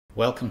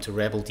Welcome to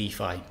Rebel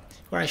Defi,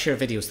 where I share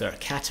videos that are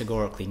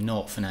categorically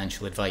not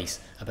financial advice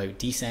about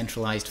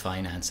decentralized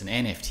finance and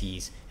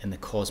NFTs in the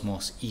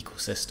Cosmos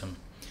ecosystem.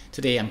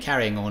 Today I'm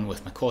carrying on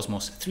with my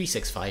Cosmos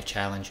 365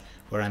 challenge,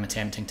 where I'm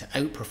attempting to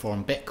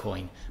outperform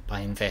Bitcoin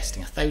by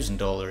investing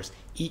 $1,000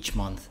 each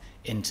month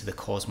into the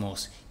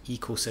Cosmos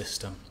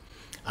ecosystem.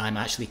 I'm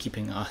actually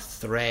keeping a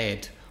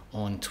thread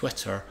on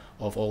Twitter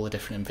of all the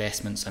different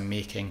investments I'm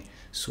making,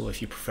 so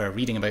if you prefer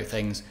reading about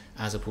things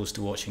as opposed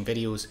to watching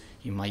videos,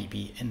 you might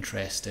be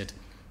interested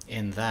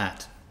in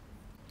that.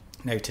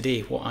 Now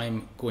today what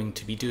I'm going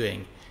to be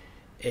doing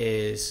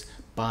is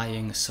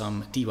buying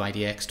some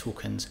dYdX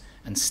tokens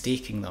and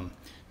staking them.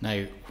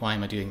 Now why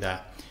am I doing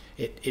that?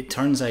 It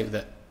turns out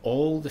that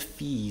all the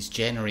fees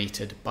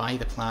generated by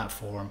the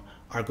platform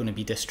are going to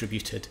be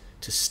distributed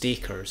to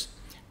stakers,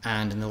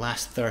 and in the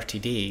last 30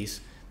 days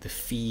the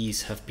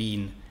fees have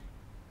been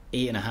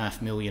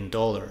 $8.5 million.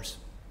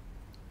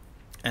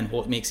 And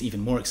what makes it even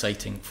more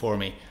exciting for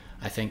me,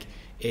 I think,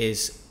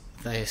 is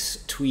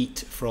this tweet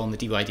from the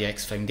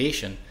dYdX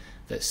Foundation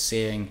that's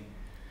saying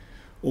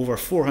over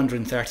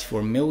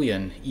 434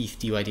 million ETH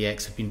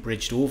dYdX have been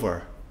bridged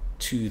over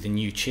to the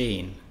new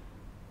chain,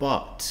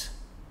 but,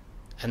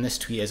 and this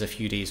tweet is a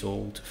few days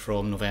old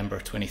from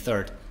November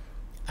 23rd,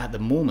 at the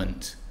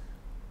moment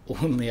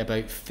only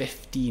about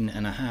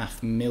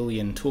 15.5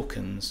 million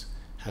tokens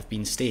have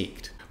been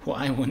staked. What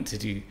I want to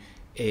do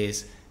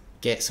is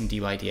get some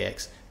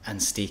dYdX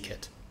and stake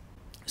it.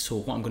 So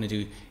what I'm going to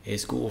do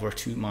is go over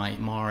to my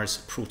Mars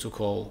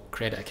protocol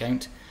credit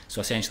account. So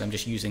essentially I'm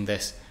just using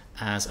this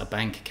as a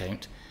bank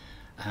account,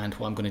 and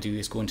what I'm going to do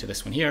is go into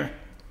this one here,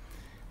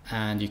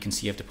 and you can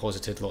see I've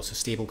deposited lots of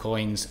stable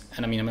coins,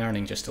 and I mean I'm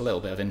earning just a little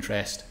bit of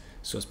interest,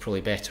 so it's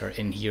probably better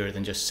in here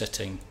than just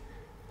sitting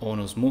on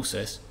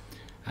Osmosis.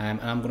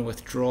 And I'm going to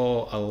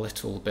withdraw a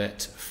little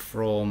bit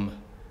from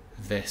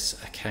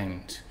this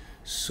account,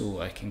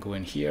 so I can go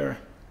in here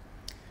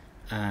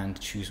and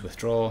choose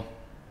withdraw.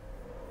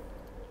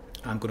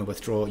 I'm going to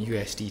withdraw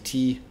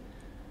USDT,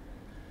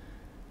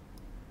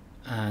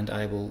 and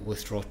I will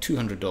withdraw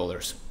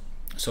 $200.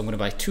 So I'm going to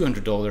buy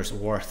 $200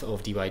 worth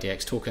of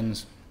dYdX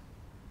tokens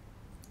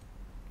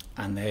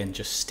and then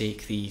just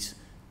stake these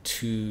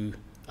to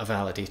a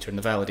validator, and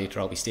the validator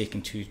I'll be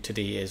staking to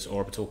today is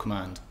Orbital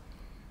Command.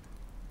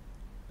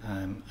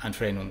 And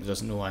for anyone that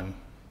doesn't know, I'm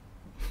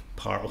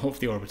part of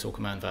the Orbital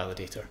Command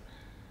validator.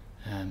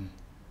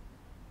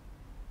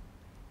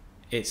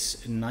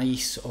 It's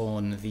nice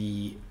on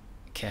the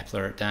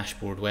Keplr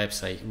dashboard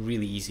website,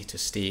 really easy to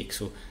stake.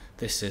 So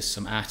this is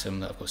some Atom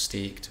that I've got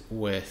staked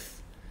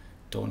with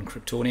Dawn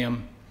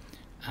Kryptonium,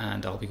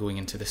 and I'll be going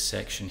into this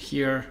section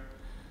here.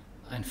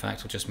 In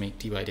fact, I'll just make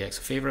dYdX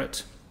a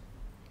favorite,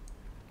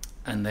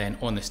 and then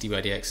on this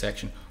dYdX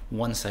section,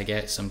 once I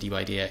get some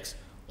dYdX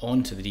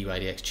onto the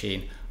dYdX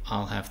chain,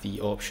 I'll have the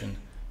option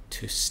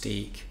to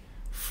stake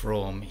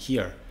from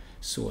here.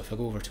 So if I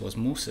go over to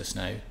Osmosis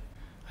now,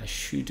 I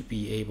should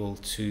be able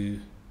to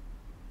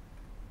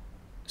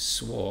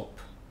swap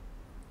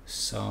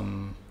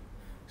some,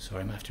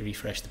 sorry, I'm going to have to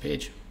refresh the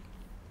page.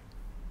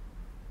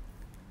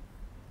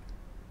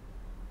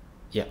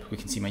 Yep, we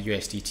can see my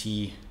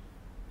USDT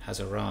has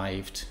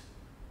arrived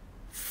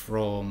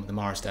from the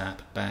Mars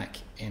app back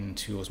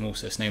into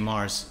Osmosis. Now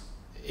Mars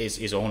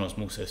is on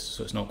Osmosis,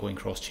 so it's not going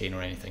cross-chain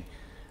or anything.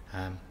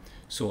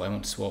 So I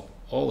want to swap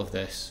all of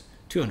this,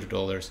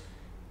 $200,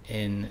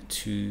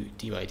 into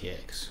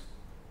dYdX.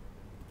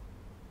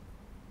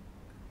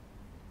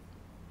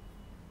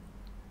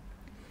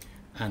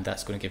 And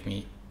that's going to give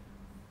me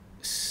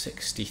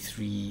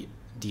 63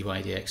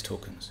 dYdX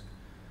tokens.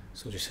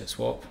 So just hit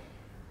swap,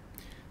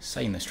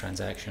 sign this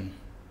transaction.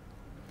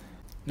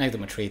 Now that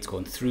my trade's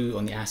gone through,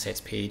 on the assets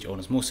page on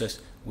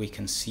Osmosis, we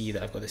can see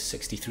that I've got this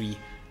 63.2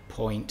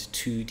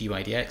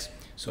 dYdX.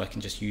 So I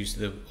can just use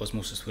the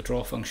Osmosis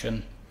withdraw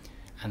function,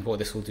 and what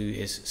this will do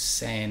is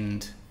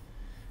send,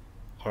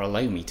 or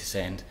allow me to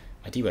send,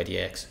 my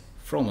dYdX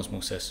from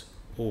Osmosis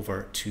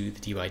over to the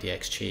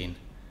dYdX chain.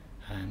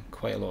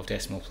 Quite a lot of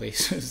decimal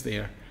places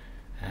there.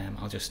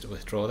 I'll just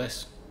withdraw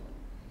this,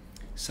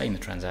 sign the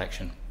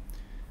transaction,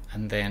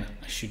 and then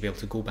I should be able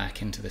to go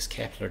back into this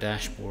Keplr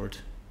dashboard.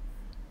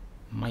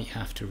 Might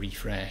have to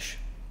refresh.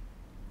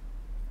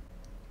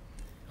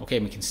 Okay,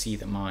 and we can see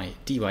that my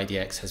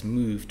dYdX has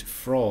moved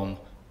from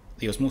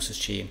the Osmosis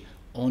chain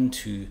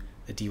onto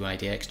the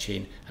dYdX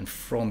chain, and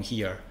from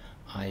here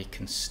I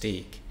can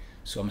stake.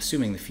 So I'm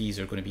assuming the fees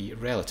are going to be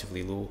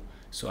relatively low,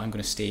 so I'm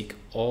going to stake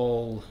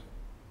all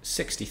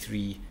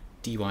 63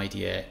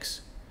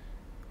 dYdX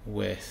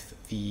with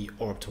the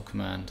Orbital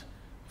Command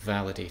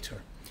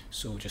validator.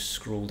 So just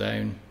scroll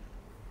down.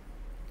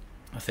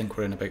 I think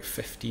we're in about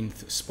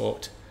 15th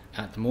spot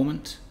at the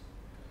moment,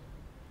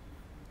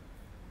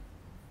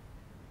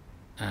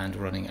 and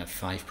running at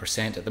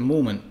 5%. At the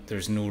moment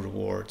there's no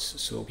rewards,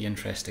 so it'll be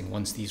interesting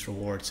once these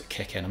rewards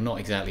kick in. I'm not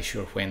exactly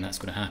sure when that's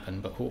going to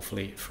happen, but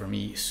hopefully for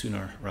me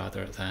sooner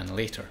rather than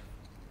later.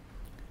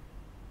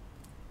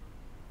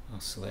 I'll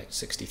select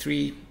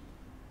 63,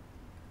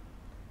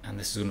 and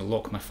this is going to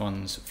lock my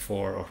funds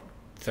for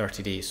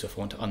 30 days. So if I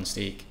want to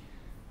unstake,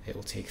 it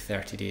will take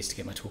 30 days to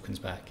get my tokens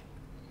back.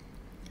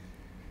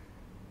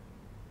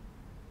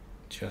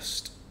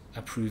 Just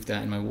approved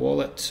that in my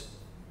wallet.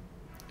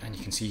 And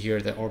you can see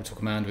here that Orbital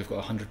Command, we've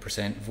got a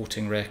 100%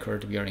 voting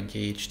record. We are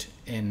engaged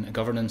in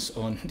governance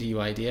on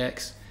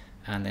dYdX.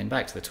 And then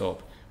back to the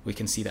top, we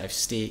can see that I've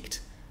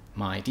staked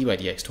my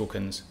dYdX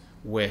tokens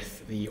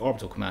with the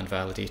Orbital Command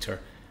validator.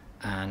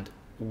 And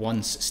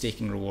once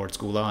staking rewards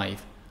go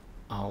live,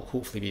 I'll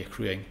hopefully be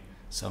accruing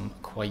some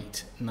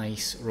quite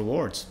nice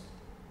rewards.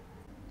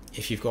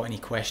 If you've got any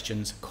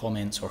questions,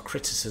 comments, or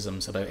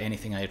criticisms about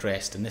anything I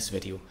addressed in this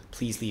video,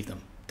 please leave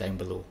them down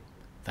below.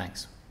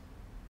 Thanks.